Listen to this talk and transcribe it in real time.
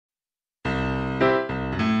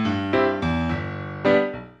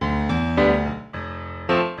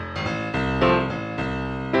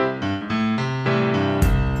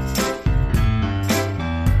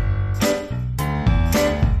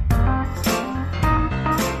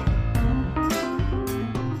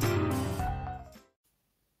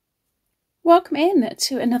Welcome in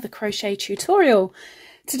to another crochet tutorial.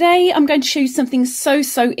 Today I'm going to show you something so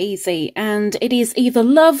easy, and it is either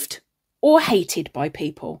loved or hated by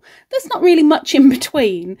people. There's not really much in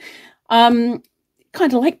between. Kind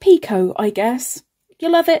of like Pico, I guess. You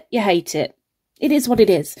love it, you hate it. It is what it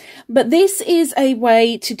is. But this is a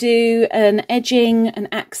way to do an edging, an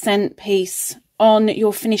accent piece on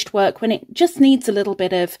your finished work when it just needs a little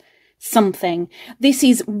bit of something. This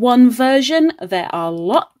is one version. There are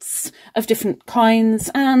lots of different kinds,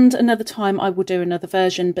 and another time I will do another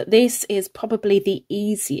version, but this is probably the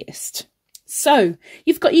easiest. So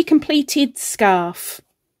you've got your completed scarf,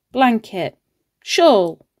 blanket,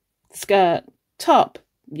 shawl, skirt, top,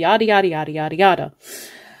 yada yada yada yada yada.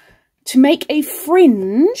 To make a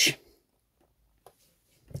fringe,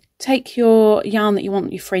 take your yarn that you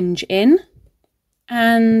want your fringe in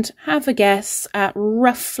and have a guess at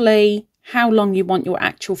roughly how long you want your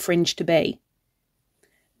actual fringe to be.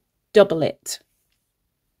 Double it.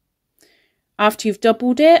 After you've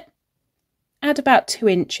doubled it, add about 2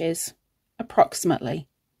 inches, approximately.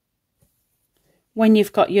 When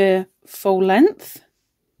you've got your full length,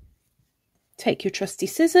 take your trusty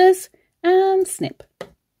scissors and snip.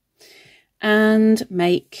 And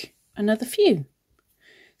make another few.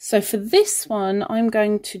 So for this one, I'm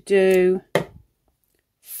going to do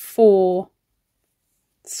 4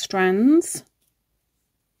 strands.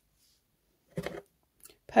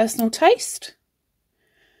 Personal taste.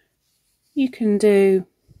 You can do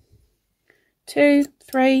 2,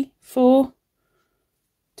 3, 4.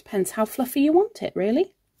 Depends how fluffy you want it,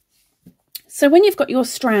 really. So when you've got your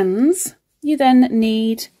strands, you then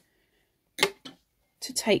need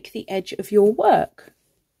to take the edge of your work.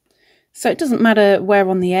 So it doesn't matter where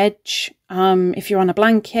on the edge, if you're on a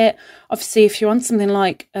blanket. Obviously, if you're on something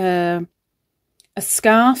like a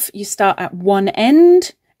scarf, you start at one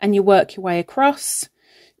end and you work your way across,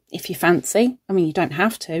 if you fancy. I mean, you don't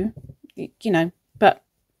have to, you know, but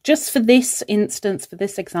just for this instance, for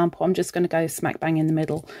this example, I'm just going to go smack bang in the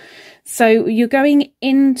middle. So you're going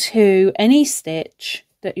into any stitch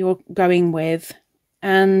that you're going with,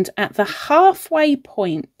 and at the halfway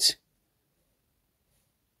point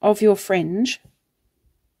of your fringe,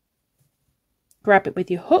 grab it with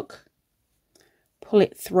your hook, pull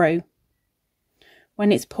it through.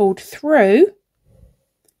 When it's pulled through,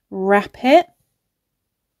 wrap it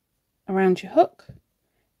around your hook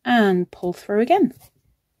and pull through again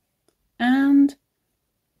and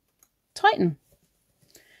tighten.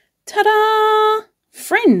 Ta-da!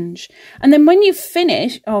 Fringe. And then when you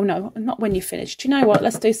finish, oh no, not when you finish. Do you know what?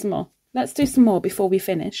 Let's do some more. Let's do some more before we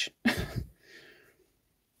finish.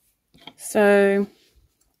 So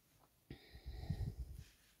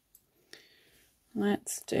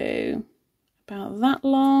let's do about that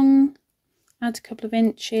long, add a couple of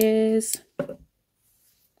inches,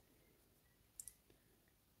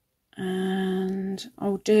 and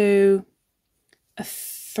I'll do a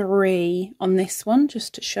 3 on this one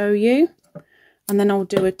just to show you, and then I'll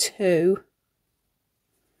do a 2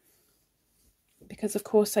 because of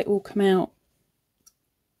course they all come out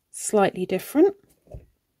slightly different.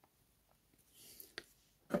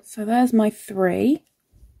 So there's my 3.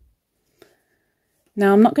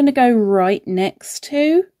 Now I'm not going to go right next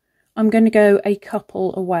to, I'm going to go a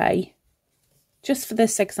couple away. Just for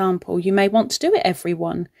this example, you may want to do it every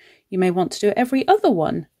one. You may want to do it every other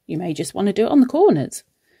one. You may just want to do it on the corners.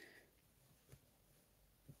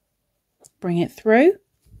 Bring it through.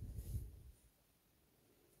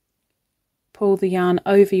 Pull the yarn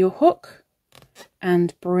over your hook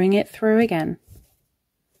and bring it through again.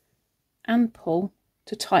 And pull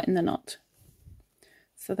to tighten the knot.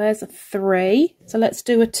 So there's a 3. So let's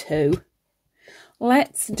do a 2.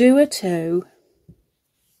 Let's do a 2.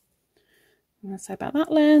 I'm going to say about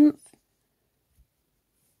that length.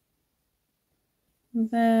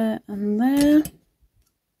 There and there.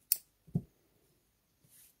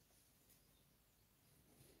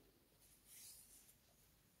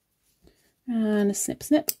 And a snip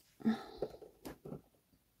snip.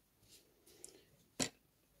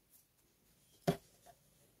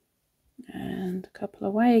 And a couple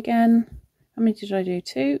away again. How many did I do?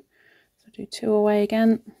 2. So I do 2 away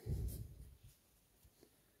again.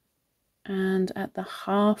 And at the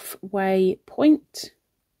halfway point,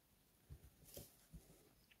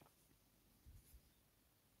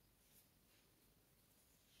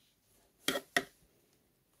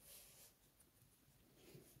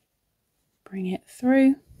 bring it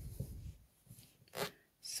through.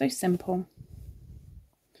 So simple.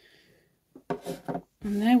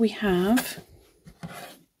 And there we have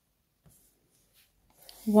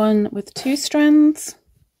one with 2 strands,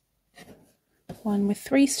 one with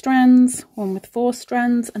 3 strands, one with 4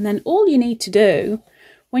 strands, and then all you need to do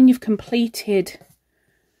when you've completed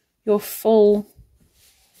your full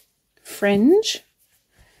fringe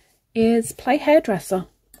is play hairdresser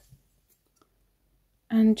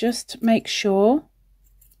and just make sure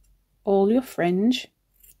all your fringe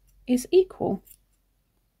is equal.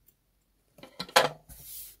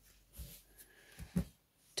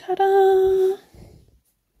 Ta-da!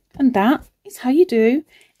 And that is how you do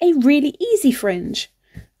a really easy fringe.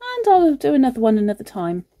 And I'll do another one another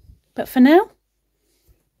time. But for now,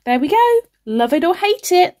 there we go. Love it or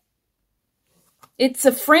hate it. It's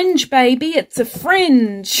a fringe, baby. It's a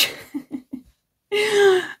fringe.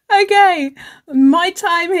 Okay, my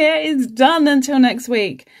time here is done until next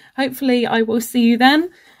week. Hopefully I will see you then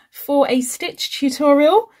for a stitch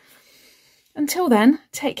tutorial. Until then,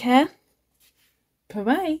 take care.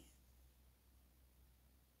 Bye-bye.